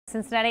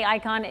Cincinnati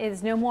icon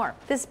is no more.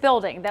 This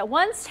building that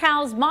once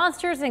housed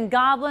monsters and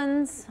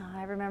goblins,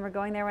 I remember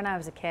going there when I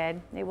was a kid.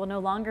 It will no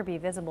longer be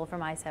visible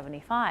from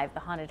I-75.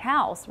 The haunted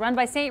house, run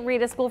by St.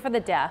 Rita School for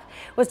the Deaf,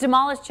 was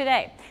demolished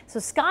today.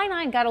 So Sky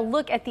 9 got a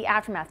look at the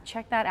aftermath.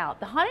 Check that out.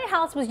 The haunted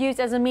house was used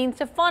as a means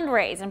to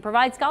fundraise and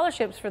provide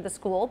scholarships for the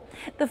school.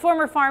 The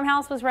former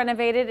farmhouse was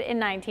renovated in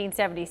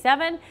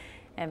 1977,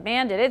 and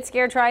man, did it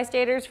scare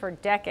tri-staters for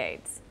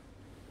decades.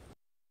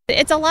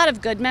 It's a lot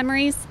of good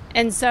memories,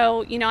 and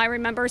so, I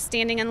remember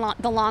standing in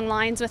the long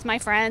lines with my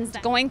friends,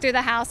 going through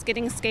the house,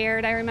 getting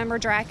scared. I remember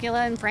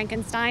Dracula and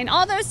Frankenstein,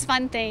 all those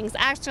fun things,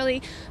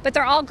 actually, but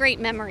they're all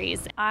great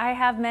memories. I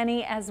have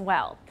many as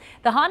well.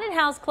 The haunted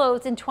house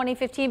closed in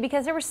 2015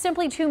 because there were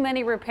simply too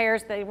many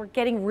repairs that were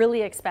getting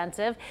really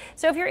expensive.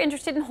 So if you're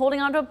interested in holding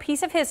on to a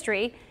piece of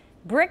history,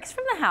 bricks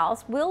from the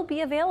house will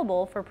be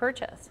available for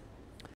purchase.